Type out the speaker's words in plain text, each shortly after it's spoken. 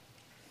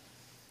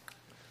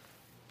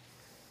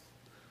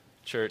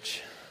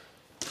Church,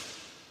 I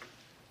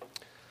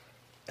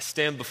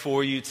stand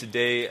before you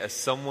today as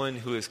someone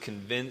who is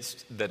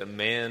convinced that a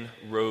man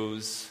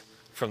rose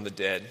from the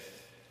dead.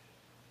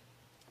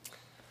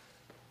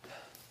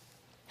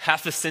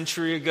 Half a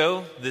century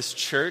ago, this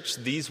church,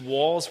 these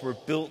walls were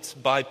built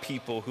by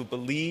people who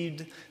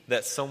believed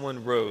that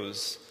someone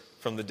rose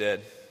from the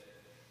dead.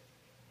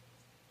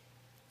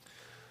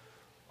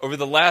 Over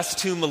the last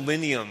 2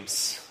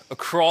 millenniums,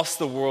 across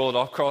the world,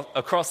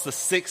 across the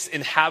 6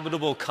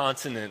 inhabitable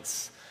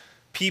continents,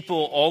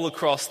 people all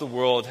across the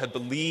world have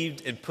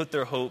believed and put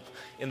their hope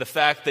in the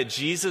fact that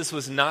Jesus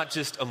was not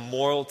just a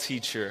moral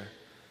teacher,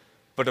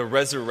 but a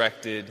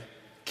resurrected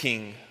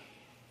king.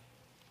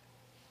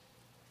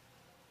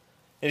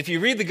 And if you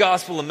read the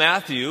Gospel of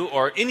Matthew,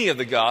 or any of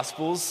the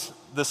Gospels,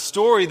 the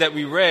story that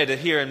we read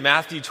here in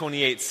Matthew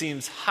 28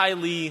 seems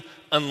highly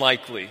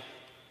unlikely.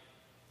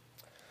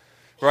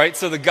 Right?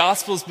 So the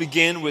Gospels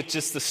begin with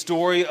just the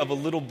story of a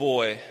little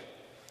boy,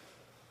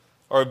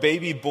 or a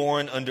baby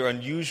born under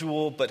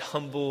unusual but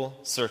humble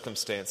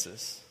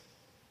circumstances.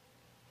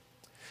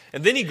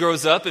 And then he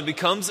grows up and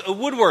becomes a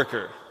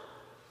woodworker,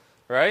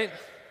 right?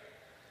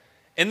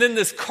 And then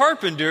this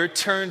carpenter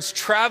turns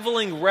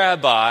traveling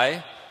rabbi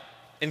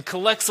and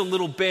collects a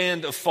little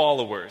band of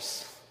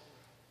followers.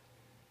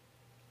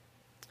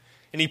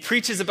 And he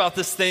preaches about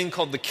this thing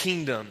called the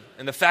kingdom,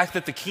 and the fact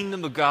that the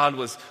kingdom of God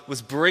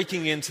was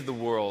breaking into the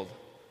world.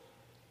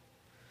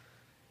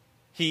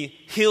 He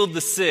healed the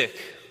sick,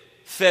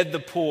 fed the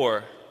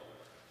poor,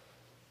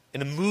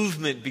 and a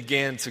movement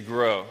began to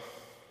grow.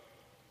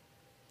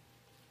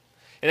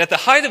 And at the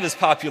height of his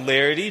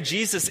popularity,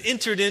 Jesus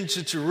entered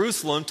into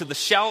Jerusalem to the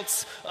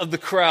shouts of the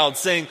crowd,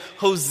 saying,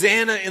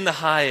 "Hosanna in the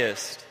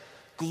highest.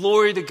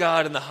 Glory to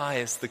God in the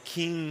highest. The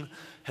King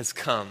has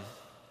come."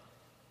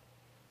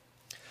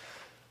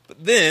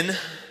 But then,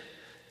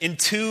 in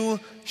 2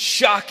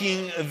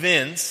 shocking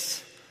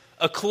events,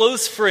 a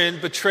close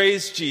friend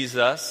betrays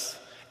Jesus,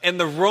 and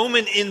the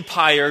Roman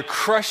Empire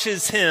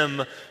crushes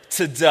him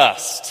to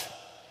dust.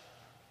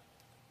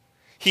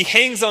 He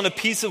hangs on a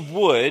piece of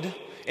wood,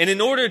 and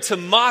in order to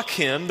mock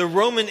him, the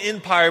Roman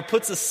Empire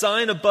puts a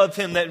sign above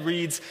him that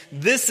reads,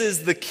 "This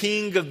is the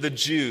King of the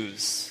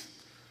Jews."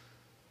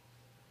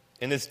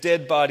 And his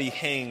dead body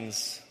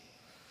hangs,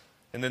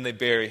 and then they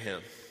bury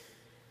him.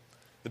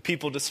 The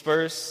people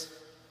disperse.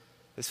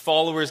 His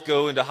followers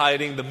go into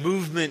hiding. The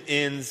movement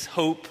ends.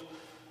 Hope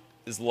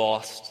is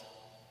lost.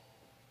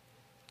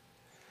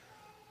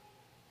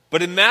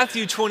 But in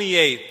Matthew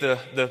 28,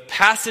 the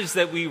passage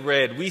that we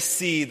read, we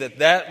see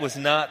that was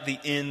not the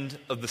end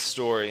of the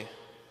story.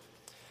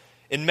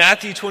 In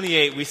Matthew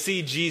 28, we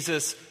see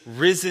Jesus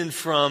risen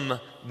from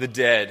the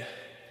dead.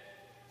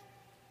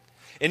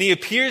 And he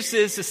appears to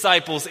his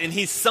disciples, and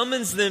he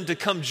summons them to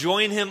come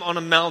join him on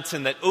a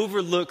mountain that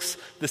overlooks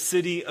the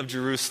city of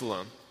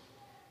Jerusalem.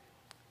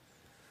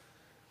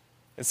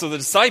 And so the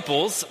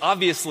disciples,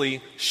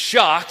 obviously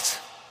shocked,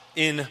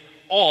 in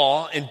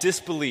awe and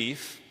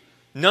disbelief,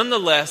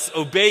 nonetheless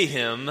obey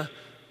him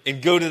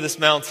and go to this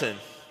mountain.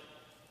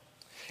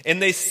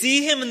 And they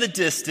see him in the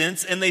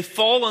distance, and they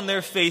fall on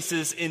their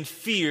faces in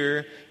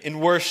fear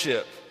and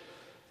worship,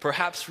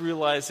 perhaps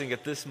realizing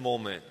at this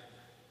moment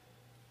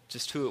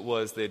just who it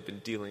was they'd been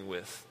dealing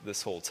with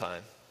this whole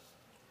time.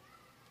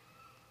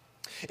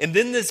 And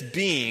then this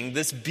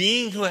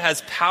being who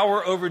has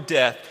power over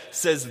death,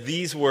 says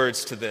these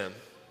words to them: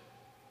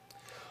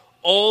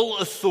 "All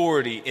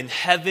authority in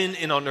heaven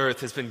and on earth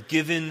has been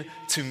given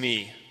to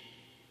me.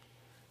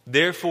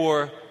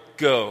 Therefore,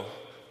 go,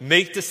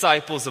 make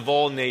disciples of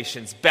all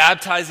nations,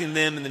 baptizing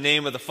them in the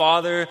name of the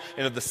Father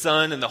and of the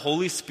Son and the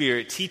Holy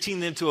Spirit,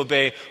 teaching them to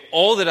obey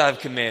all that I have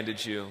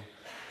commanded you.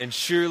 And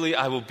surely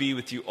I will be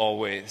with you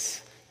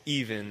always,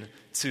 even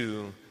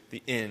to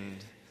the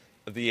end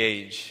of the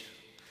age."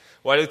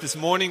 White Oak, this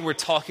morning we're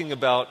talking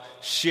about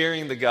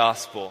sharing the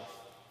gospel.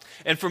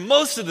 And for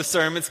most of the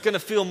sermon, it's going to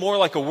feel more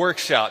like a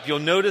workshop. You'll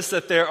notice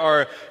that there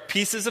are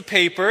pieces of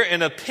paper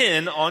and a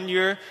pen on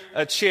your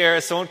chair.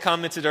 As someone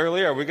commented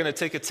earlier, are we going to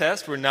take a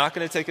test? We're not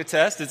going to take a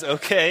test. It's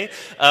okay.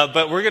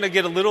 But we're going to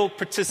get a little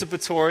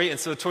participatory. And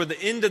so toward the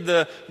end of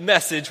the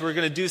message, we're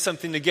going to do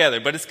something together.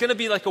 But it's going to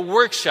be like a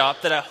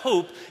workshop that I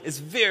hope is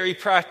very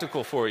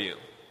practical for you.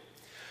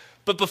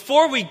 But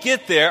before we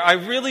get there, I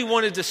really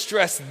wanted to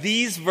stress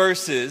these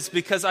verses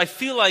because I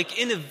feel like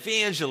in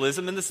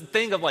evangelism and this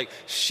thing of like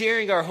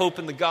sharing our hope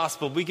in the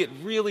gospel, we get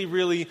really,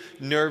 really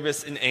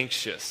nervous and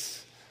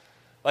anxious.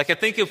 Like I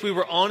think if we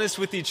were honest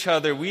with each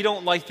other, we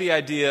don't like the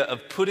idea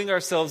of putting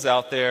ourselves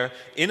out there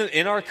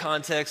in our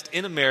context,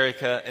 in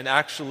America, and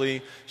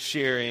actually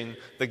sharing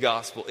the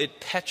gospel. It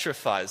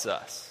petrifies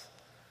us.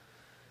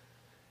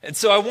 And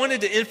so I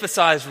wanted to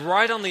emphasize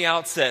right on the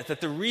outset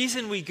that the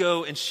reason we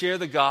go and share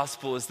the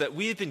gospel is that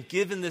we have been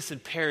given this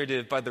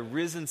imperative by the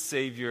risen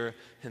Savior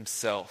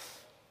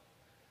himself.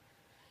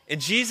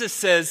 And Jesus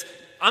says,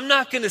 I'm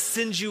not going to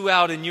send you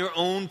out in your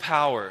own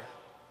power.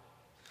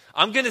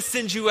 I'm going to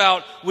send you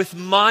out with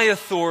my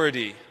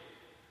authority.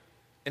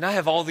 And I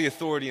have all the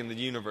authority in the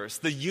universe.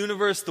 The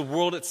universe, the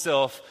world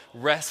itself,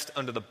 rest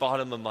under the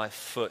bottom of my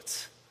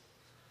foot.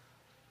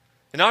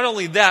 And not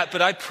only that,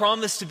 but I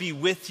promise to be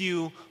with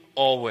you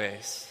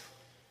always.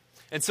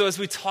 And so as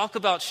we talk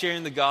about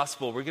sharing the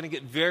gospel, we're going to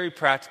get very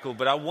practical,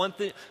 but I want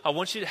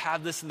you to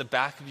have this in the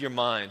back of your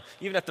mind,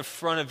 even at the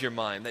front of your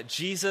mind, that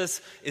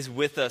Jesus is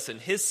with us, and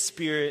his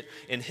Spirit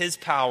and his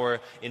power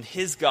and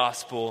his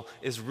gospel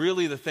is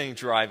really the thing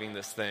driving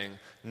this thing,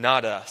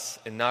 not us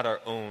and not our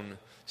own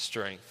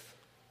strength.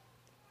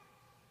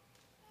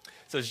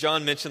 So as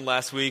John mentioned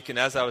last week, and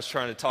as I was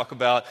trying to talk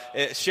about,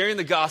 sharing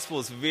the gospel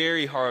is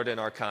very hard in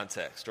our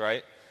context,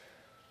 right?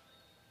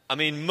 I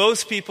mean,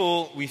 most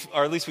people,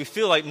 or at least we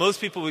feel like most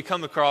people we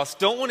come across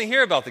don't want to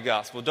hear about the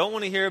gospel, don't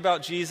want to hear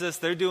about Jesus.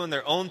 They're doing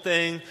their own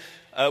thing.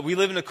 We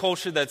live in a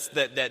culture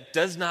that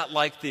does not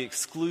like the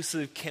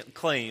exclusive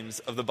claims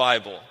of the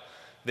Bible.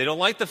 They don't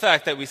like the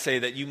fact that we say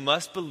that you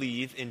must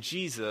believe in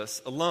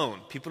Jesus alone.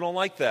 People don't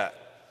like that.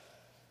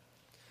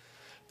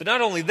 But not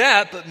only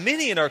that, but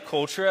many in our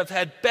culture have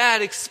had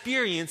bad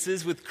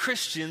experiences with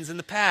Christians in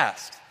the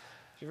past.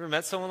 Have you ever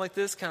met someone like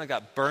this? Kind of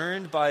got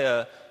burned by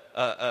a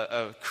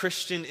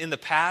Christian in the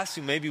past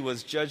who maybe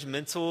was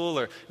judgmental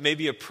or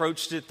maybe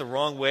approached it the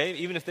wrong way.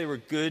 Even if they were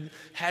good,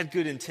 had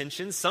good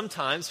intentions,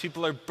 sometimes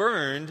people are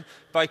burned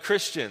by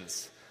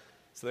Christians.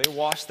 So they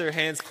wash their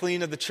hands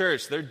clean of the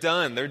church. They're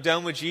done. They're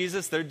done with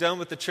Jesus. They're done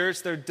with the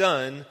church. They're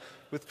done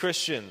with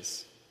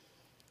Christians.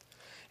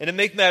 And to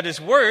make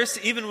matters worse,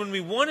 even when we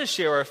want to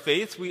share our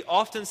faith, we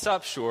often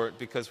stop short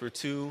because we're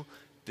too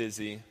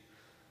busy.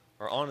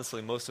 Or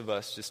honestly, most of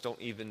us just don't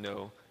even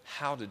know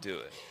how to do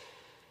it.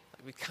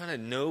 We kind of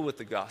know what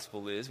the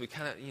gospel is. We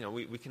kind of,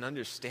 we can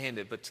understand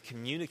it, but to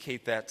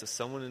communicate that to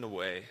someone in a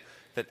way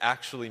that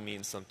actually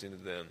means something to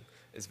them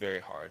is very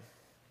hard.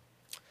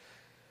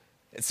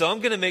 And so I'm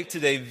going to make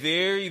today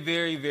very,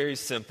 very, very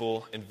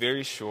simple and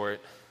very short,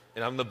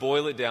 and I'm going to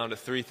boil it down to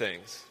 3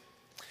 things.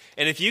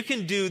 And if you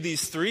can do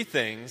these 3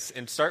 things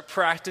and start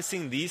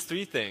practicing these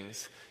 3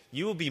 things,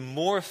 you will be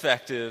more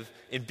effective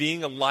in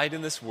being a light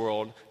in this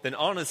world than,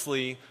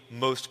 honestly,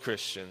 most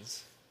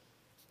Christians.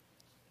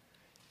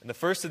 And the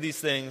first of these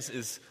things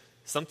is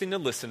something to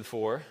listen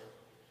for,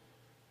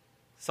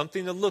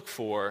 something to look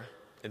for,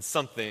 and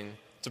something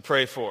to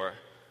pray for.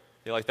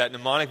 You like that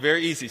mnemonic?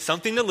 Very easy.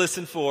 Something to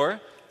listen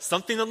for,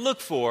 something to look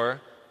for,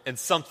 and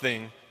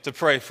something to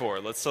pray for.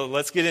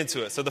 Let's get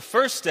into it. So the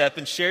first step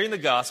in sharing the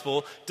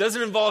gospel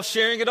doesn't involve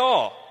sharing at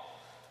all.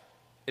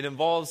 It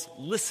involves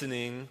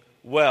listening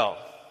well.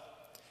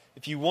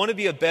 If you want to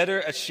be better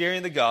at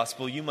sharing the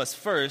gospel, you must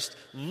first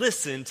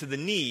listen to the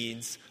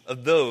needs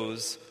of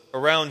those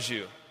around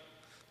you.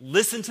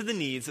 Listen to the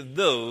needs of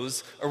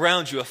those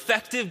around you.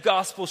 Effective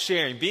gospel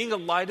sharing, being a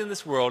light in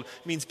this world,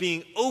 means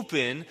being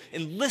open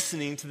and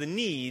listening to the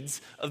needs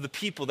of the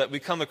people that we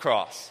come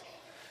across.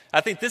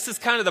 I think this is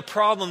kind of the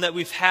problem that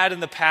we've had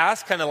in the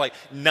past, kind of like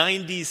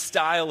 90s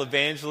style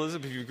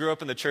evangelism. If you grew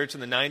up in the church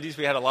in the 90s,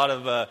 we had a lot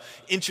of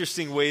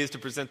interesting ways to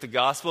present the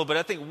gospel. But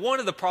I think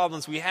one of the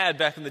problems we had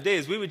back in the day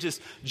is we would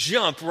just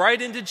jump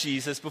right into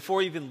Jesus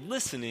before even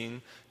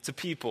listening to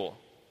people.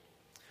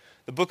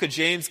 The book of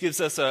James gives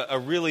us a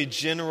really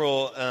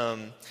general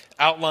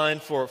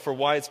outline for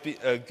why it's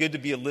good to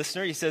be a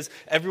listener. He says,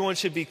 everyone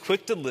should be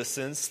quick to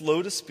listen,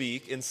 slow to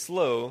speak, and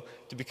slow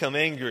to become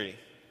angry.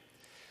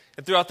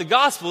 And throughout the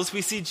Gospels,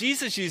 we see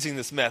Jesus using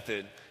this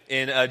method.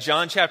 In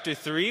John chapter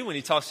 3, when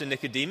he talks to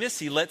Nicodemus,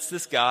 he lets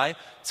this guy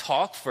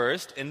talk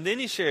first, and then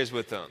he shares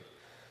with them.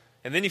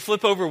 And then you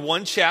flip over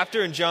one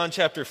chapter in John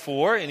chapter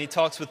 4, and he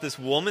talks with this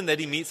woman that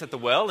he meets at the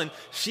well, and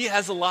she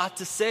has a lot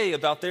to say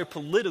about their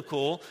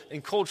political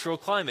and cultural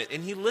climate.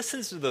 And he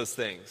listens to those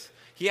things.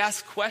 He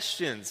asks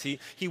questions.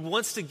 He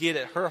wants to get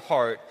at her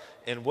heart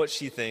and what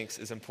she thinks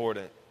is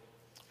important.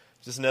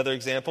 Just another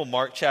example,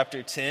 Mark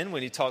chapter 10,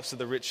 when he talks to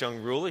the rich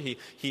young ruler,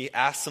 he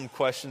asks some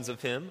questions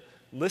of him,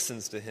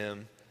 listens to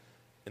him,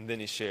 and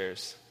then he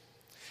shares.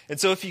 And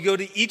so if you go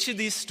to each of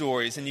these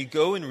stories and you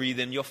go and read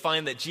them, you'll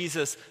find that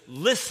Jesus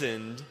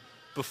listened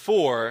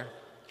before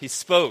he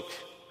spoke.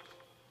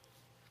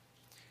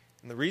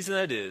 And the reason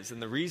that is,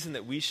 and the reason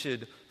that we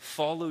should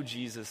follow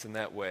Jesus in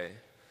that way,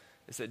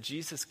 is that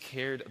Jesus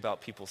cared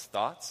about people's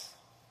thoughts.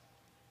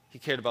 He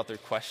cared about their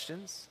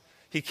questions.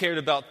 He cared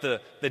about the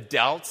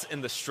doubts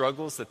and the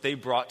struggles that they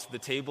brought to the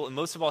table. And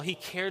most of all, he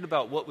cared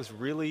about what was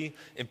really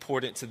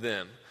important to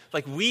them.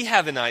 Like, we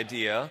have an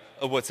idea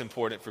of what's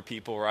important for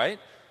people, right?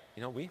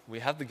 You know, we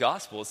have the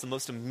gospel. It's the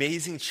most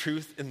amazing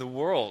truth in the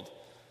world.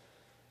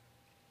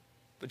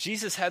 But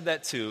Jesus had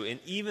that too. And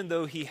even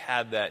though he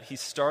had that, he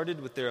started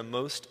with their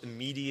most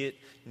immediate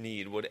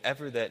need,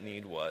 whatever that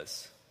need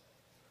was.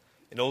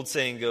 An old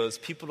saying goes,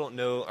 people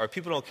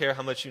don't care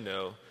how much you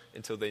know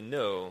until they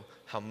know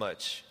how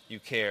much you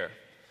care.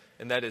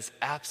 And that is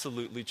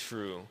absolutely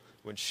true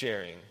when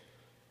sharing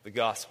the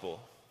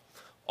gospel.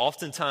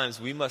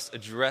 Oftentimes, we must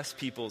address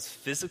people's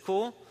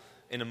physical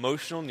and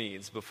emotional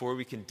needs before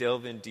we can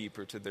delve in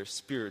deeper to their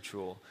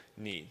spiritual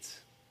needs.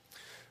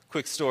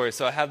 quick story.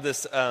 So I have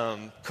this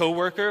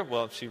coworker.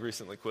 Well, she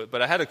recently quit,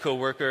 but I had a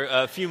coworker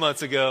a few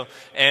months ago,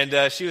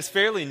 and she was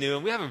fairly new.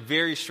 And we have a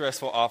very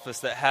stressful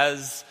office that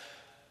has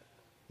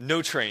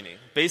no training.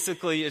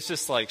 Basically, it's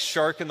just like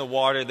shark in the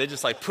water. They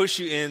just like push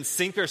you in,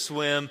 sink or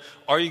swim.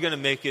 Are you going to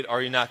make it? Are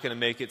you not going to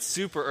make it?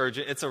 Super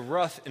urgent. It's a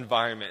rough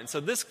environment. And so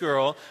this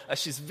girl,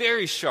 she's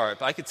very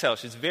sharp. I could tell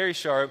she's very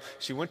sharp.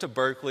 She went to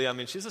Berkeley. I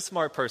mean, she's a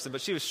smart person,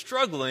 but she was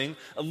struggling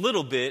a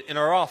little bit in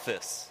our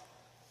office.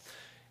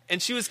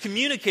 And she was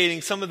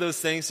communicating some of those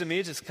things to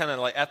me, just kind of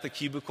like at the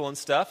cubicle and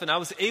stuff. And I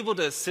was able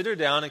to sit her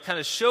down and kind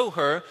of show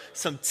her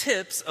some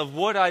tips of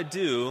what I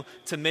do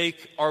to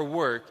make our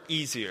work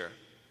easier.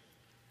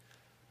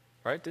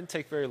 Right? Didn't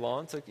take very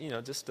long. It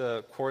took, just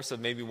a course of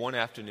maybe one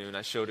afternoon.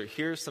 I showed her,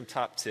 here's some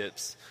top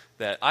tips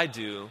that I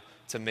do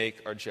to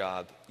make our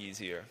job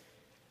easier.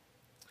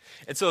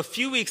 And so a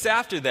few weeks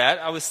after that,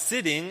 I was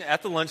sitting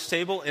at the lunch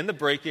table in the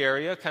break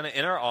area, kind of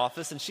in our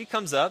office, and she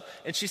comes up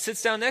and she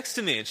sits down next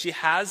to me and she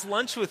has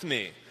lunch with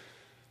me,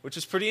 which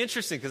is pretty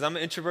interesting because I'm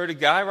an introverted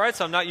guy, right?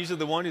 So I'm not usually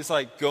the one who's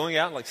like going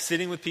out and like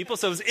sitting with people.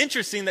 So it was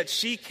interesting that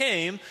she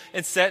came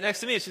and sat next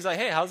to me and she's like,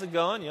 hey, how's it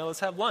going? Let's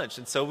have lunch.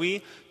 And so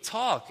we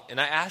talk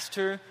and I asked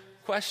her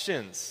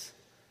questions.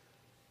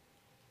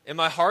 In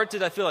my heart,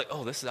 did I feel like,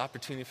 oh, this is an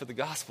opportunity for the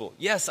gospel?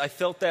 Yes, I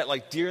felt that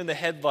like deer in the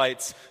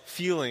headlights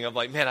feeling of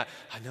like, man,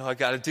 I know I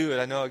got to do it.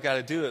 I know I got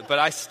to do it. But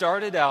I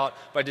started out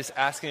by just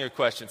asking her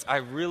questions. I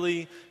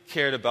really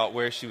cared about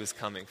where she was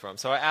coming from.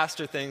 So I asked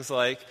her things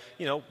like,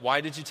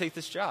 why did you take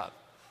this job?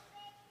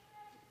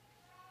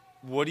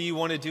 What do you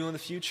want to do in the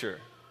future?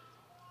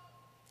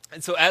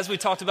 And so as we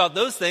talked about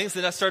those things,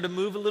 then I started to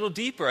move a little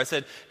deeper. I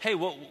said, hey,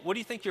 what do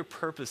you think your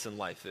purpose in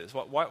life is?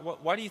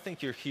 Why do you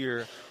think you're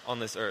here on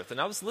this earth? And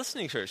I was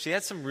listening to her. She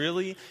had some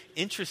really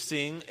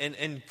interesting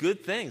and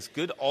good things,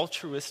 good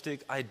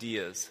altruistic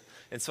ideas.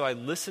 And so I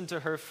listened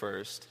to her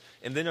first,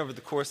 and then over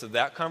the course of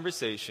that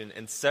conversation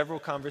and several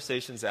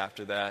conversations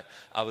after that,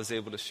 I was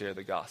able to share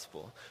the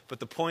gospel. But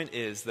the point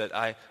is that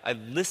I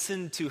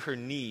listened to her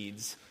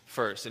needs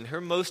first, and her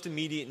most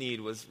immediate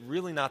need was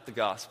really not the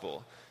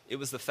gospel. It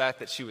was the fact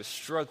that she was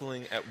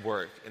struggling at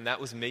work, and that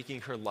was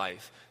making her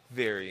life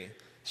very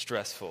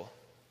stressful.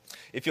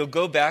 If you'll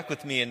go back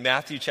with me in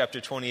Matthew chapter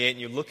 28 and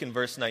you look in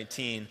verse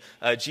 19,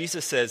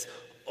 Jesus says,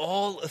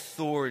 all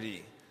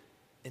authority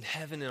in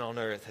heaven and on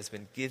earth has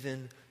been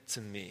given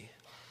to me.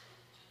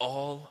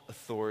 All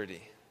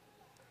authority.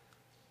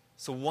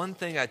 So one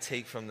thing I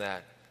take from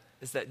that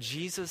is that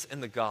Jesus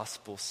and the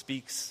gospel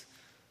speaks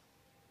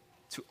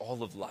to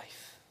all of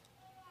life,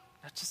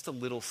 not just a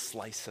little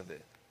slice of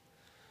it.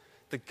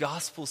 The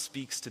gospel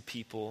speaks to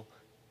people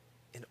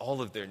in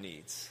all of their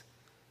needs.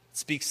 It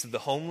speaks to the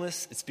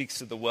homeless, it speaks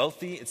to the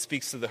wealthy, it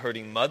speaks to the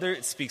hurting mother,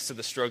 it speaks to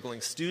the struggling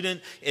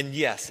student, and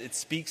yes, it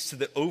speaks to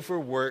the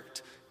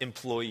overworked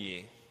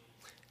employee.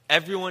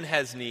 Everyone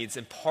has needs,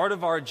 and part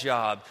of our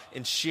job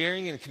in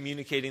sharing and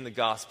communicating the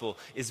gospel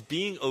is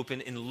being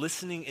open and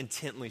listening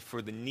intently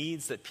for the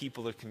needs that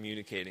people are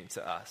communicating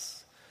to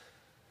us.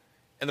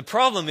 And the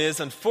problem is,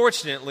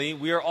 unfortunately,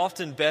 we are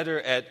often better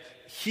at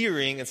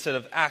hearing instead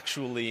of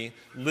actually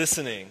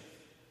listening.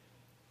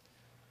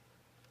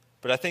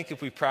 But I think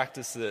if we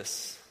practice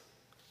this,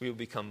 we will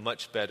become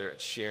much better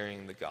at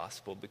sharing the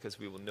gospel because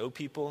we will know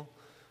people,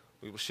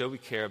 we will show we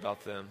care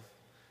about them,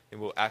 and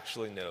we'll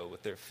actually know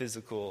what their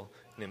physical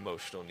and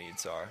emotional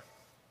needs are.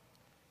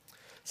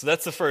 So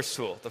that's the first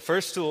tool. The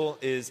first tool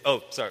is,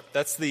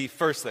 that's the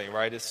first thing,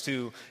 right? Is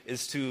to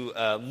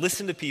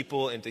listen to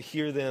people and to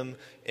hear them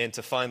and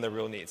to find their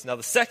real needs. Now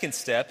the second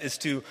step is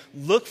to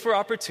look for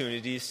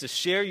opportunities to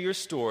share your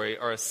story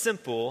or a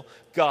simple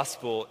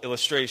gospel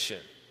illustration.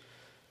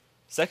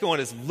 Second one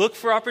is look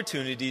for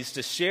opportunities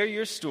to share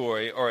your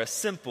story or a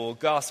simple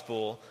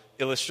gospel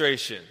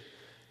illustration.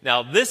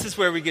 Now this is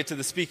where we get to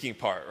the speaking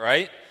part,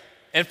 right?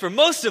 And for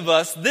most of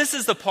us, this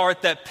is the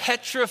part that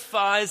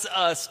petrifies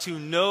us to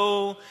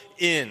no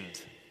end.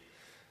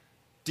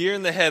 Deer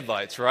in the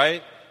headlights,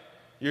 right?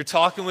 You're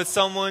talking with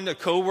someone, a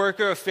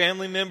coworker, a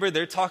family member,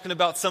 they're talking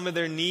about some of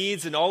their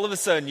needs, and all of a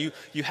sudden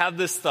you have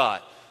this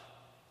thought,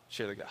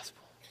 share the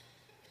gospel.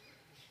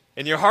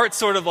 And your heart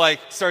sort of like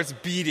starts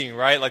beating,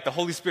 right? Like the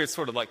Holy Spirit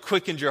sort of like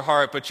quickened your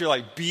heart, but you're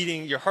like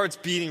beating, your heart's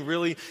beating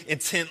really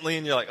intently,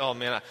 and you're like, oh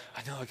man,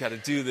 I know I got to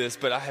do this,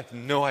 but I have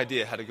no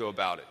idea how to go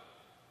about it.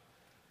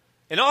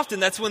 And often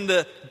that's when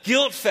the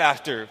guilt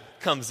factor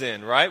comes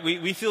in, right?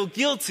 We feel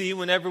guilty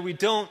whenever we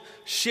don't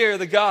share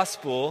the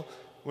gospel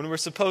when we're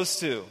supposed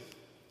to.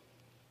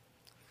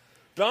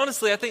 But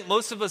honestly, I think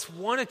most of us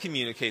want to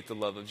communicate the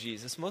love of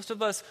Jesus. Most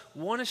of us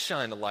want to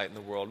shine a light in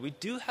the world. We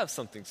do have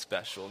something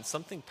special and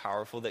something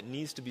powerful that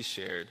needs to be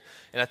shared.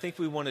 And I think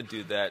we want to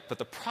do that. But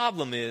the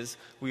problem is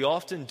we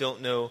often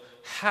don't know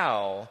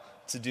how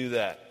to do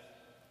that.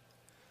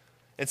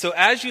 And so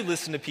as you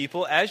listen to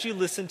people, as you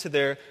listen to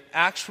their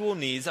actual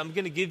needs, I'm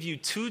going to give you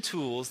two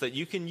tools that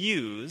you can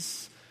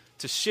use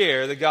to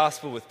share the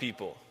gospel with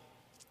people.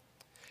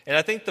 And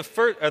I think the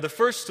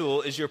first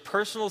tool is your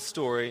personal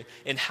story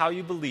and how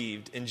you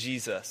believed in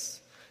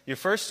Jesus. Your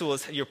first tool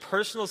is your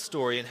personal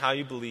story and how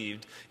you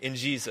believed in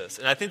Jesus.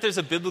 And I think there's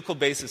a biblical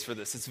basis for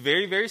this. It's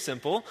very, very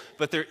simple,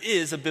 but there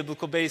is a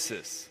biblical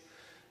basis.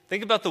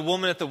 Think about the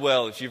woman at the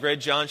well. If you've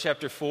read John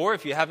chapter 4,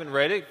 if you haven't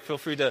read it, feel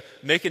free to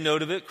make a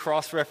note of it,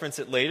 cross-reference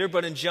it later.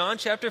 But in John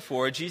chapter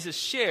 4, Jesus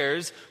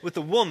shares with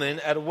the woman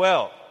at a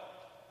well.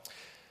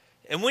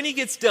 And when he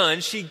gets done,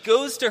 she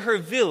goes to her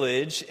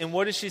village, and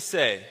what does she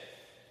say?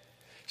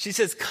 She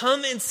says,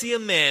 "Come and see a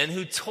man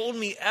who told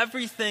me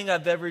everything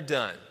I've ever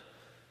done."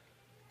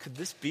 Could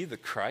this be the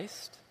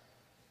Christ?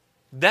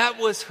 That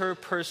was her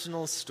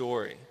personal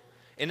story.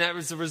 And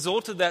as a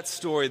result of that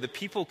story, the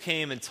people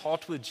came and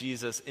talked with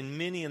Jesus, and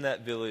many in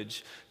that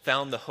village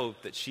found the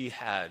hope that she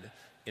had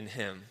in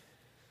him.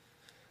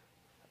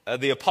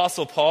 The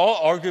Apostle Paul,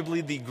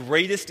 arguably the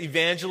greatest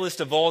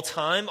evangelist of all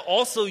time,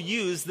 also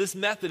used this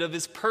method of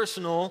his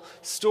personal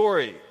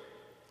story.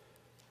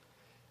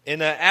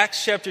 In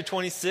Acts chapter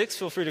 26,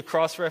 feel free to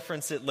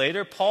cross-reference it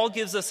later, Paul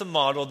gives us a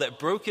model that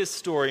broke his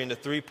story into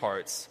 3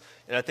 parts.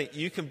 And I think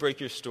you can break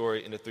your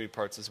story into 3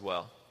 parts as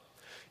well.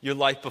 Your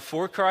life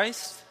before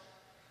Christ,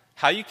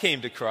 how you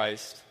came to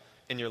Christ,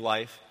 and your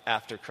life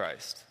after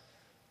Christ.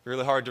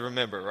 Really hard to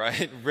remember,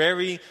 right?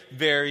 Very,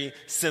 very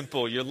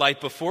simple. Your life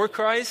before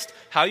Christ,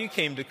 how you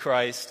came to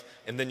Christ,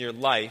 and then your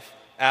life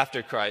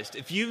after Christ.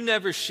 If you've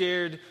never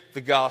shared the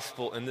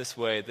gospel in this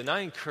way, then I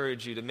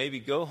encourage you to maybe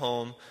go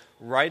home,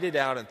 write it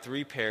out in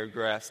 3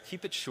 paragraphs,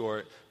 keep it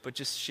short, but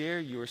just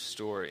share your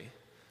story.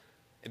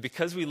 And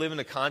because we live in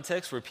a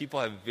context where people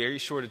have very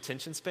short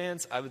attention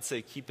spans, I would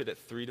say keep it at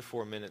 3 to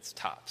 4 minutes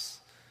tops.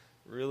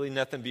 Really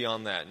nothing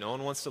beyond that. No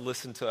one wants to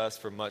listen to us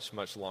for much,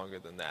 much longer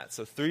than that.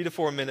 So 3 to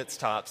 4 minutes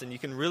tops, and you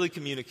can really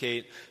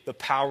communicate the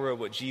power of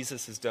what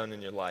Jesus has done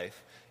in your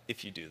life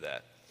if you do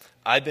that.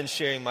 I've been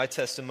sharing my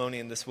testimony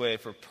in this way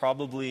for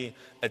probably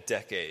a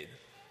decade,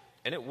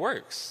 and it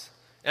works.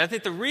 And I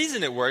think the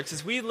reason it works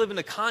is we live in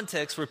a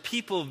context where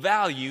people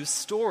value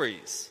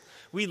stories.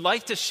 We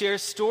like to share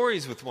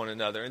stories with one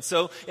another. And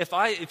so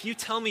if you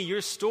tell me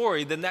your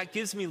story, then that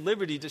gives me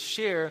liberty to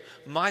share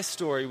my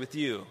story with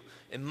you.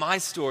 And my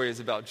story is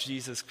about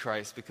Jesus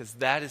Christ because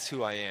that is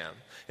who I am.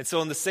 And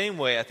so in the same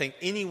way, I think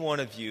any one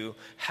of you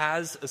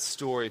has a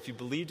story. If you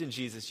believed in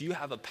Jesus, you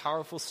have a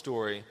powerful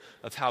story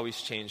of how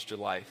he's changed your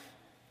life.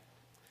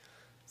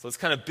 So let's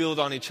kind of build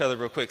on each other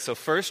real quick. So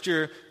first,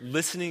 you're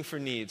listening for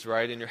needs,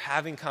 right? And you're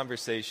having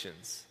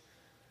conversations.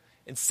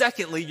 And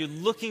secondly, you're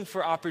looking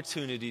for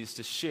opportunities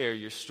to share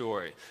your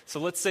story. So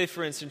let's say,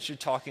 for instance, you're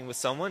talking with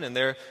someone and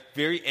they're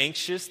very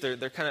anxious, they're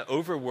kind of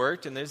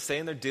overworked, and they're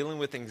saying they're dealing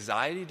with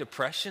anxiety,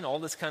 depression, all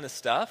this kind of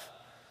stuff.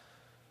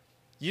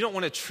 You don't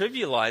want to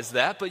trivialize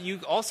that, but you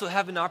also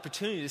have an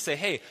opportunity to say,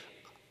 hey,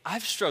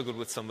 I've struggled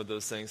with some of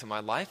those things in my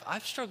life.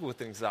 I've struggled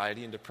with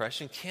anxiety and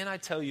depression. Can I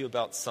tell you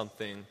about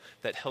something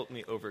that helped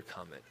me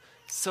overcome it?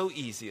 So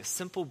easy, a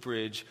simple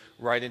bridge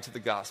right into the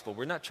gospel.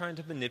 We're not trying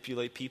to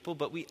manipulate people,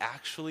 but we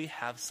actually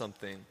have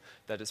something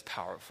that is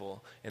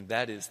powerful, and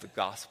that is the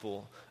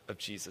gospel of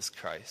Jesus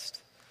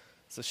Christ.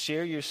 So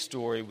share your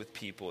story with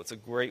people. It's a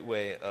great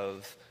way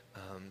of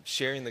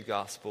sharing the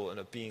gospel and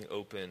of being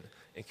open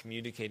and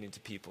communicating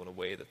to people in a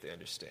way that they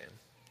understand.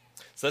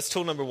 So that's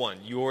tool number 1,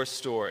 your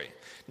story.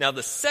 Now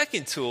the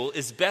second tool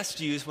is best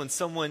used when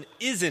someone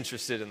is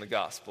interested in the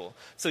gospel.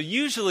 So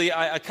usually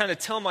I kind of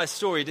tell my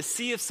story to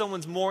see if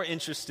someone's more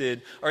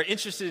interested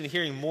in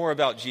hearing more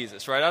about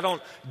Jesus, right? I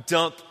don't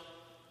dump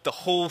the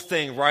whole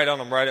thing right on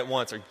them right at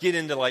once or get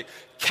into like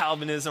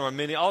Calvinism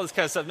or all this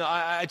kind of stuff. No,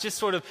 I just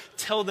sort of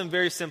tell them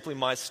very simply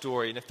my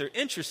story. And if they're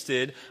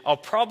interested, I'll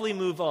probably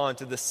move on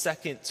to the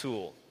second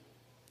tool.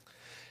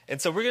 And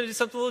so we're going to do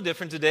something a little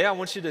different today. I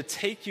want you to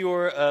take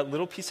your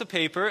little piece of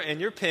paper and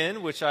your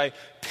pen, which I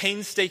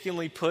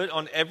painstakingly put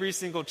on every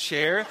single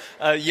chair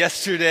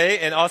yesterday.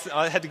 And also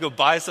I had to go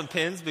buy some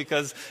pens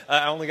because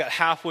I only got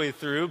halfway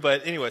through.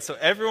 But anyway, so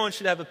everyone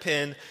should have a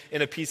pen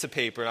and a piece of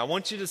paper. And I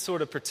want you to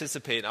sort of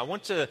participate. I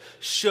want to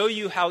show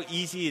you how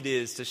easy it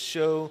is to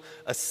show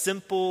a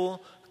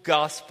simple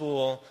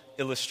gospel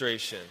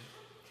illustration.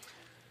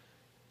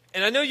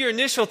 And I know your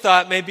initial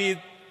thought may be,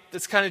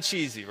 it's kind of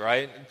cheesy,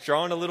 right?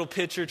 Drawing a little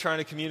picture, trying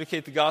to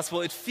communicate the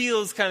gospel. It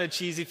feels kind of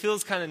cheesy,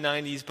 feels kind of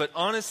 90s, but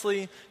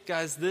honestly,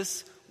 guys,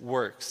 this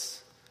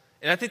works.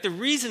 And I think the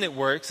reason it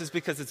works is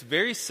because it's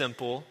very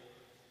simple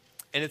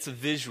and it's a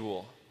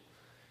visual.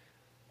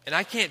 And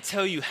I can't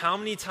tell you how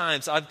many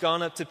times I've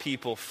gone up to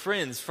people,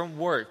 friends from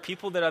work,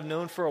 people that I've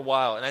known for a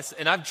while,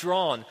 and I've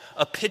drawn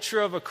a picture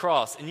of a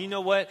cross. And you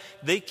know what?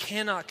 They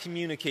cannot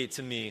communicate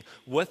to me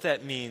what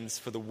that means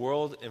for the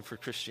world and for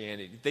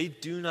Christianity. They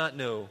do not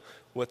know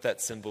what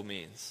that symbol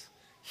means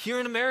here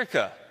in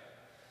America.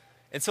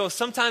 And so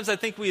sometimes I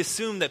think we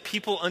assume that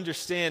people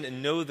understand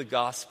and know the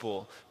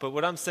gospel, but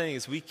what I'm saying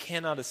is we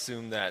cannot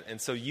assume that.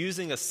 And so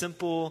using a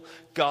simple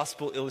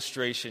gospel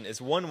illustration is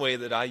one way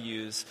that I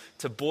use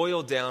to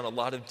boil down a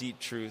lot of deep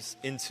truths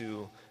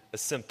into a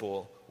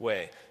simple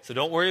way. So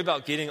don't worry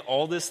about getting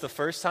all this the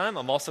first time.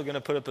 I'm also going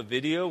to put up a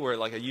video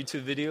like a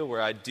YouTube video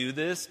where I do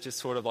this, just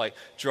sort of like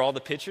draw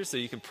the picture so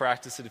you can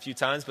practice it a few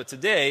times. But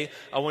today,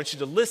 I want you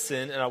to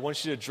listen and I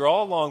want you to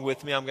draw along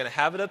with me. I'm going to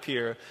have it up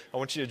here. I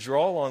want you to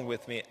draw along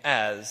with me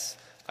as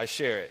I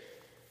share it.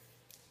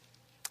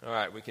 All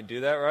right, we can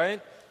do that,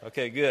 right?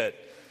 Okay, good.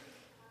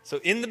 So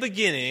in the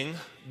beginning,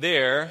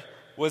 there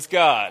was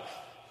God.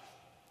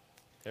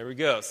 There we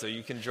go. So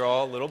you can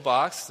draw a little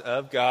box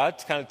of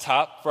God, kind of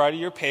top right of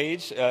your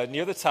page,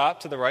 near the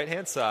top to the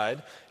right-hand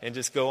side, and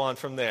just go on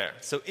from there.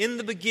 So in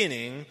the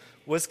beginning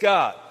was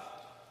God.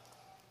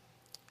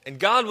 And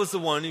God was the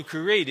one who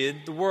created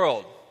the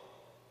world.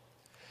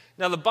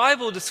 Now the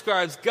Bible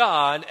describes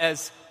God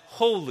as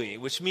holy,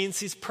 which means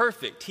he's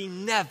perfect. He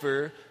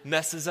never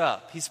messes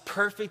up. He's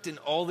perfect in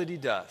all that he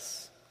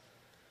does.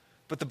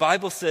 But the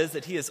Bible says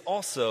that he is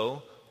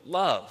also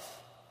love.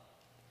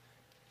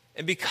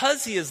 And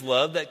because he is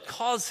love, that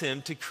caused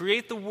him to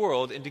create the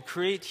world and to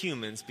create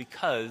humans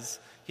because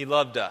he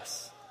loved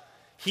us.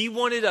 He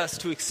wanted us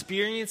to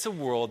experience a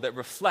world that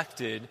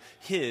reflected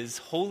his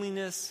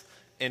holiness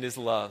and his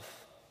love.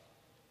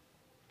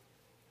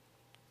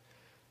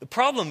 The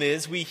problem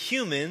is we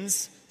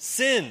humans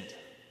sinned.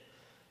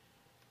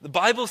 The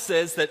Bible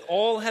says that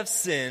all have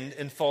sinned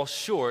and fall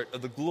short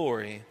of the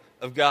glory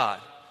of God.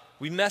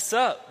 We mess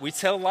up. We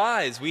tell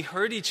lies. We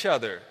hurt each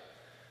other.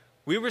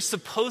 We were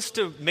supposed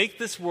to make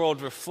this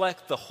world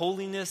reflect the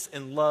holiness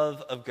and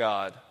love of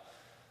God,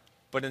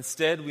 but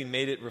instead we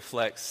made it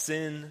reflect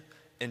sin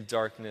and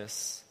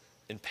darkness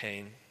and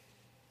pain.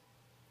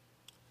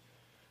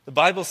 The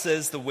Bible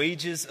says the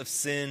wages of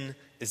sin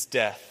is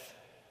death.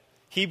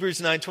 Hebrews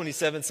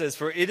 9:27 says,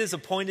 "For it is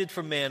appointed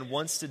for man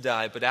once to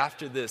die, but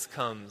after this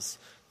comes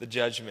the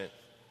judgment."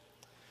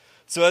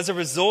 So as a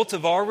result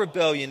of our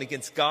rebellion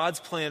against God's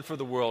plan for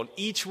the world,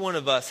 each one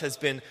of us has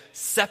been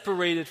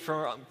separated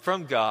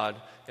from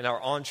God and are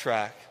on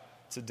track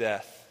to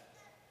death.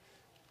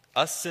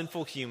 Us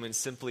sinful humans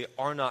simply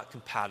are not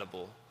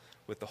compatible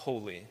with the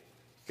holy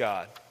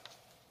God.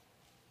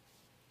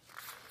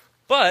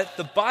 But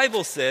the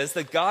Bible says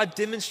that God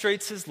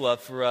demonstrates his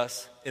love for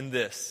us in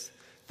this,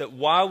 that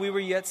while we were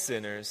yet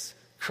sinners,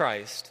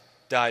 Christ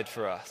died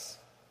for us.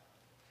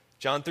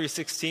 John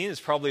 3:16 is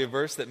probably a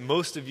verse that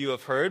most of you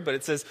have heard, but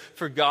it says,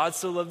 "For God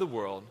so loved the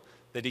world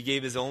that he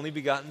gave his only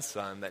begotten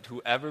Son, that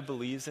whoever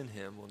believes in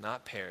him will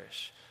not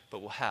perish, but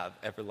will have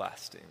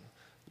everlasting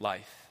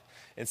life."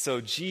 And so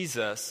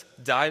Jesus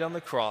died on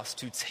the cross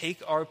to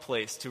take our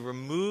place, to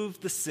remove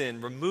the sin,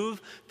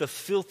 remove the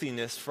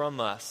filthiness from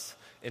us,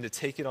 and to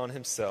take it on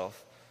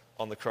himself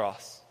on the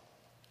cross.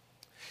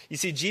 You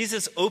see,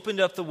 Jesus opened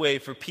up the way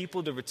for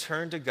people to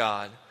return to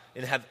God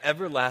and have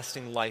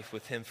everlasting life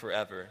with him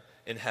forever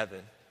in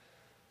heaven.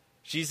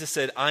 Jesus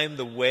said, "I am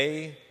the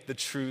way, the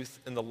truth,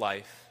 and the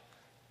life.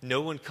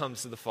 No one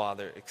comes to the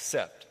Father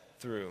except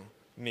through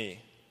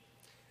me."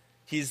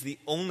 He is the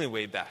only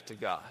way back to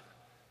God,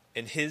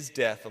 and his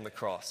death on the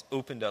cross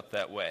opened up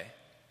that way.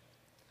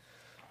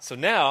 So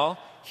now,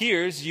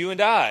 here's you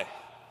and I.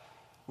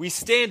 We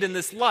stand in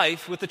this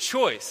life with a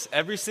choice,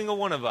 every single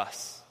one of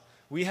us.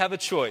 We have a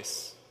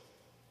choice.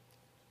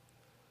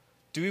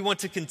 Do we want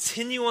to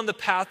continue on the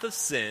path of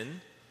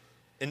sin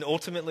and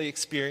ultimately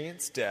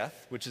experience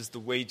death, which is the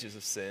wages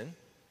of sin?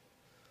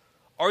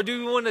 Or do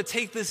we want to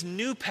take this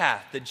new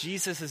path that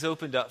Jesus has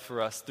opened up for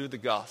us through the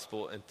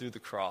gospel and through the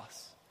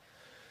cross?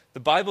 The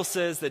Bible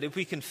says that if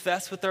we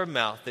confess with our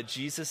mouth that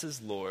Jesus is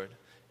Lord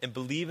and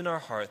believe in our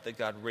heart that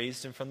God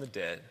raised him from the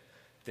dead,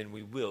 then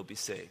we will be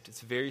saved.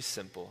 It's very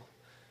simple.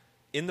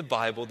 In the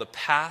Bible, the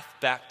path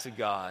back to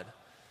God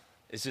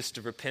is just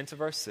to repent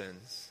of our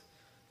sins,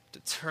 to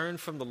turn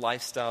from the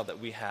lifestyle that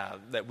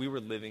we were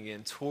living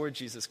in, toward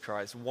Jesus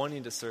Christ,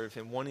 wanting to serve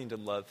him, wanting to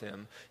love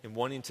him, and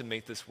wanting to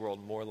make this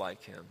world more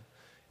like him.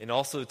 And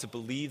also to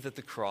believe that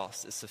the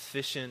cross is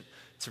sufficient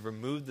to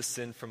remove the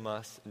sin from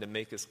us and to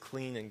make us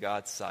clean in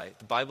God's sight.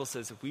 The Bible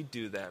says if we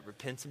do that,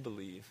 repent and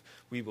believe,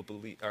 we will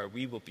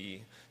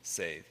be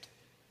saved.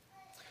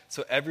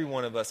 So every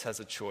one of us has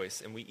a choice,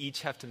 and we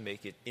each have to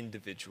make it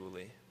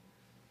individually.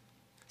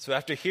 So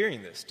after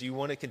hearing this, do you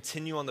want to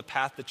continue on the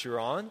path that you're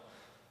on?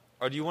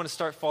 Or do you want to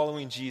start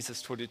following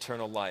Jesus toward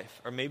eternal life?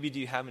 Or maybe do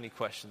you have any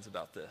questions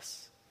about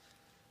this?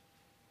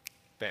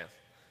 Bam.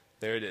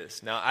 There it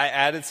is. Now, I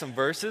added some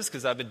verses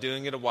because I've been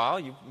doing it a while.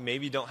 You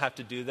maybe don't have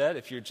to do that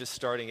if you're just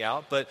starting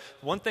out. But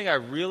one thing I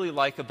really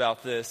like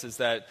about this is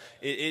that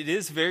it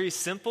is very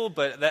simple,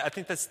 but I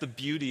think that's the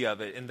beauty of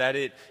it, in that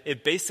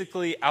it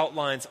basically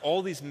outlines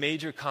all these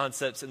major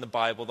concepts in the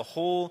Bible, the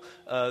whole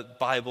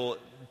Bible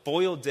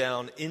boiled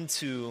down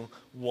into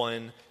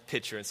one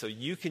picture. And so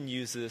you can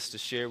use this to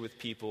share with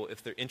people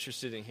if they're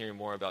interested in hearing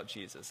more about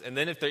Jesus. And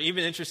then if they're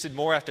even interested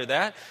more after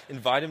that,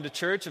 invite them to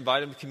church,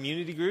 invite them to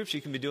community groups.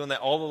 You can be doing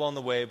that all along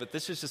the way, but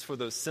this is just for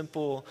those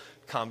simple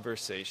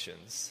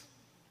conversations.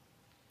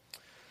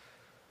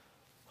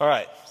 All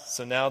right,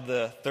 so now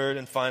the third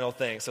and final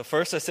thing. So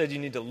first I said you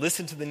need to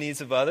listen to the needs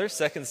of others.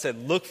 Second I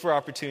said look for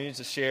opportunities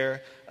to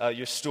share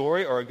your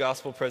story or a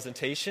gospel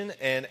presentation.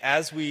 And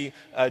as we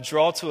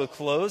draw to a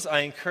close, I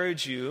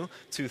encourage you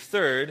to,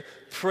 third,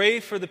 pray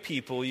for the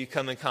people you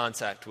come in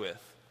contact with.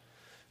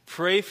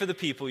 Pray for the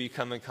people you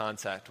come in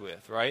contact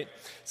with, right?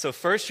 So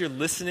first you're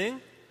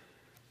listening,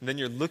 and then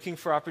you're looking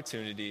for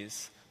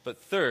opportunities. But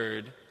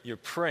third, you're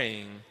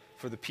praying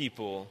for the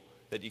people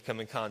that you come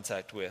in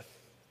contact with.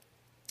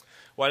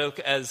 While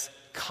as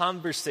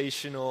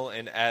conversational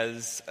and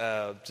as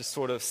just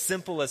sort of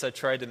simple as I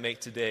tried to make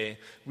today,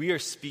 we are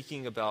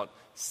speaking about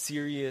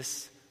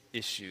serious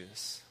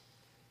issues.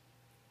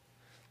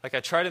 Like I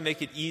try to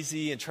make it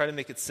easy and try to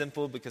make it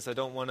simple because I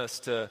don't want us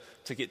to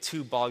get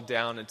too bogged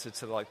down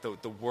into like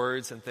the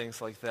words and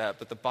things like that.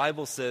 But the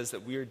Bible says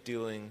that we are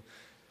dealing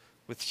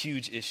with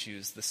huge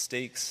issues. The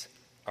stakes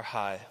are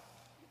high.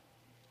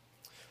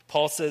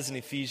 Paul says in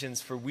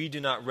Ephesians, "For we do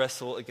not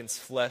wrestle against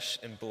flesh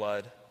and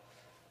blood,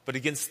 but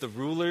against the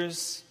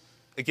rulers,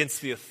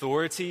 against the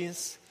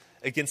authorities,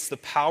 against the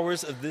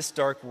powers of this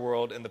dark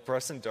world and the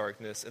present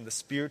darkness and the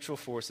spiritual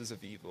forces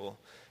of evil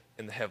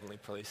in the heavenly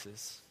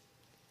places."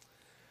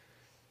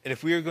 And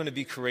if we are going to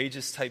be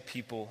courageous type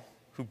people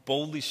who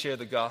boldly share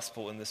the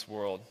gospel in this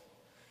world,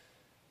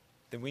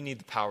 then we need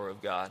the power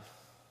of God.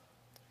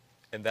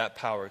 And that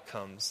power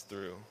comes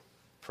through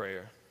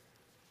prayer.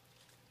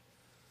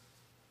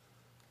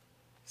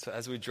 So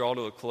as we draw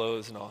to a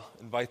close, and I'll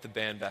invite the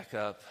band back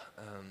up,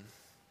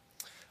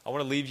 I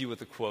want to leave you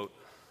with a quote.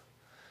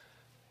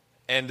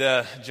 And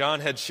John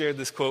had shared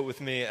this quote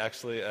with me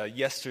actually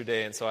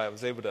yesterday, and so I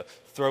was able to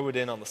throw it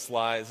in on the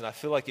slides. And I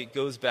feel like it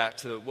goes back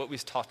to what we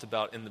talked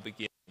about in the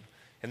beginning.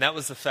 And that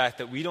was the fact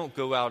that we don't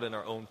go out in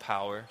our own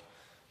power.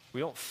 We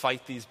don't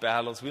fight these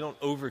battles. We don't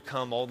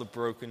overcome all the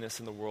brokenness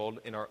in the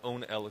world in our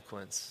own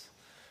eloquence.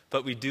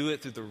 But we do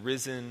it through the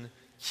risen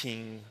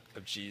King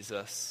of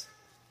Jesus.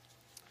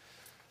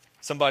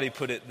 Somebody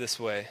put it this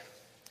way: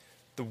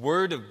 the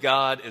word of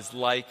God is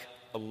like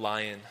a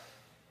lion.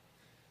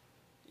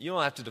 You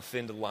don't have to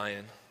defend a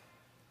lion.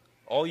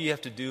 All you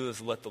have to do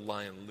is let the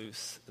lion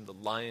loose, and the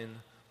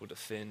lion will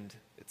defend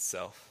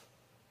itself.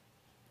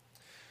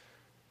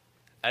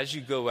 As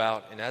you go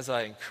out, and as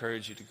I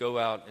encourage you to go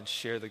out and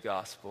share the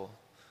gospel,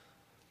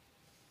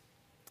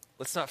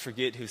 let's not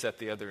forget who's at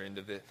the other end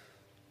of it.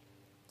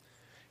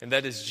 And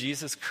that is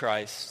Jesus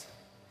Christ,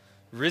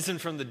 risen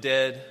from the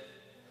dead,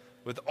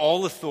 with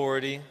all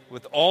authority,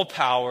 with all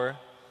power,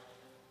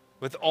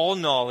 with all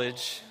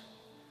knowledge,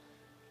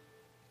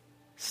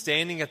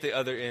 standing at the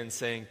other end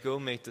saying, "Go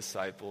make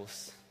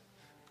disciples.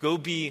 Go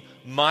be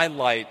my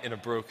light in a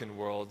broken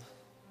world.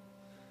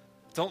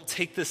 Don't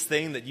take this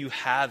thing that you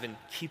have and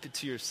keep it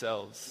to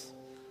yourselves.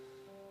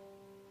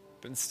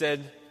 But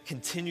instead,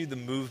 continue the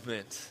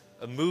movement,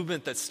 a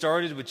movement that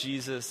started with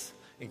Jesus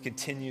and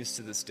continues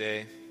to this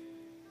day.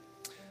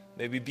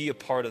 May we be a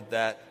part of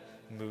that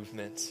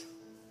movement.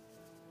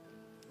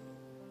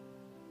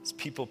 As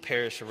people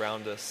perish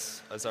around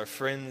us, as our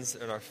friends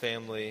and our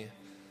family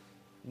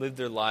live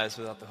their lives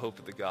without the hope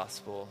of the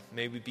gospel,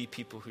 may we be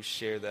people who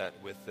share that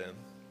with them.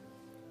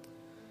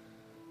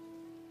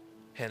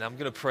 And I'm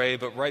going to pray,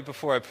 but right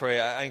before I pray,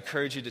 I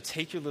encourage you to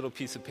take your little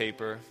piece of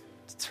paper,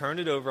 to turn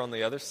it over on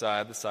the other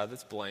side, the side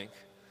that's blank,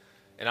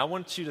 and I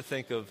want you to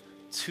think of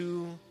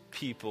 2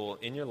 people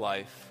in your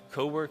life,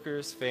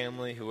 coworkers,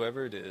 family,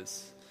 whoever it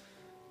is,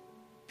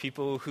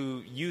 people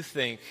who you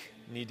think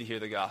need to hear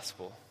the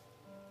gospel.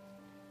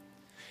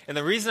 And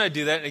the reason I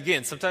do that, and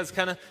again, sometimes it's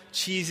kind of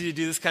cheesy to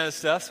do this kind of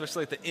stuff,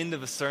 especially at the end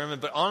of a sermon,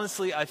 but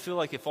honestly, I feel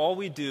like if all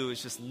we do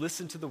is just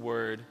listen to the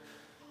word,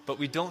 but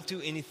we don't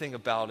do anything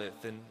about it,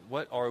 then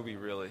what are we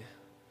really?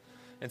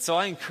 And so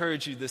I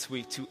encourage you this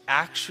week to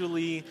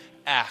actually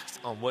act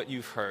on what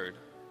you've heard.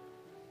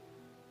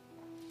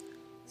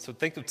 So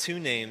think of 2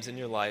 names in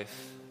your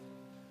life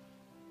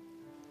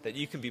that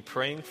you can be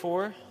praying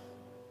for,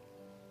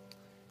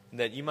 and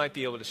that you might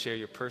be able to share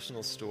your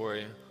personal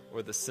story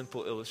or the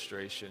simple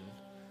illustration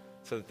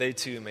so that they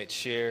too may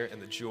share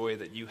in the joy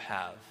that you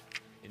have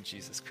in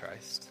Jesus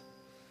Christ.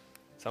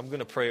 So I'm going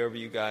to pray over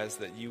you guys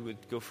that you would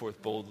go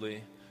forth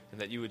boldly and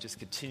that you would just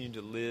continue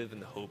to live in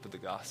the hope of the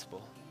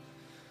gospel.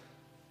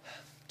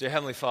 Dear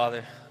Heavenly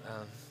Father,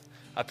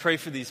 I pray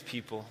for these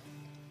people.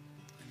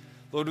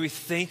 Lord, we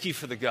thank you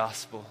for the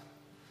gospel.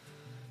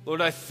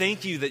 Lord, I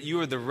thank you that you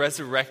are the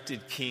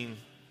resurrected King.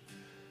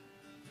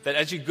 That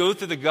as you go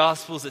through the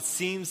Gospels, it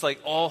seems like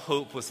all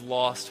hope was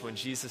lost when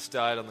Jesus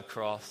died on the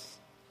cross.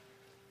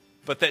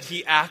 But that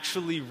he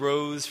actually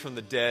rose from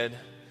the dead,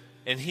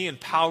 and he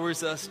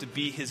empowers us to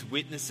be his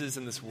witnesses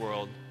in this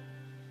world.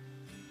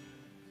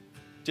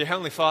 Dear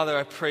Heavenly Father,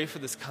 I pray for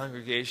this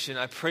congregation.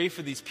 I pray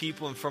for these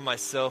people and for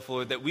myself,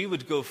 Lord, that we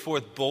would go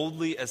forth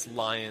boldly as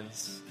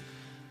lions.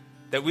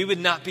 That we would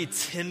not be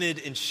timid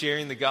in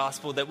sharing the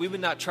gospel. That we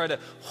would not try to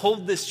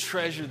hold this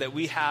treasure that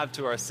we have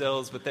to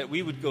ourselves, but that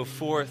we would go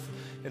forth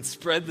and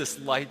spread this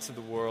light to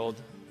the world.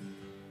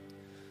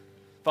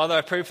 Father,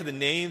 I pray for the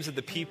names of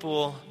the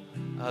people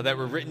that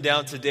were written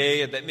down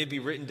today and that may be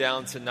written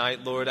down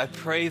tonight, Lord, I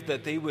pray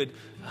that they would,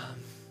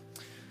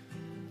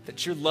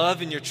 that your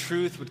love and your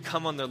truth would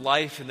come on their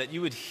life and that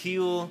you would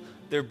heal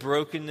their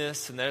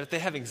brokenness, and that if they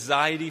have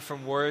anxiety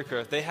from work or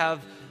if they have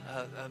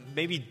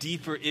maybe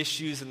deeper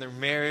issues in their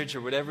marriage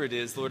or whatever it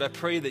is, Lord, I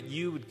pray that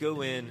you would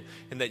go in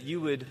and that you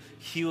would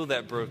heal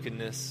that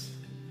brokenness,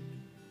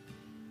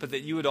 but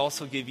that you would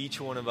also give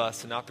each one of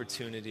us an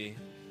opportunity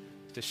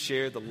to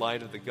share the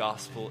light of the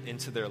gospel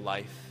into their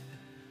life,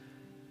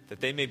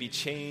 that they may be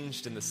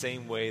changed in the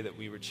same way that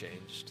we were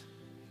changed.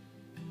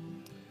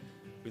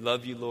 We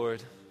love you,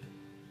 Lord.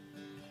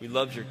 We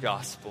love your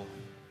gospel.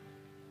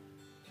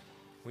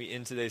 We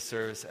end today's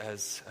service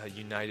as a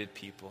united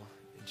people.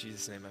 In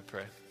Jesus' name I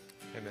pray.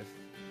 Amen.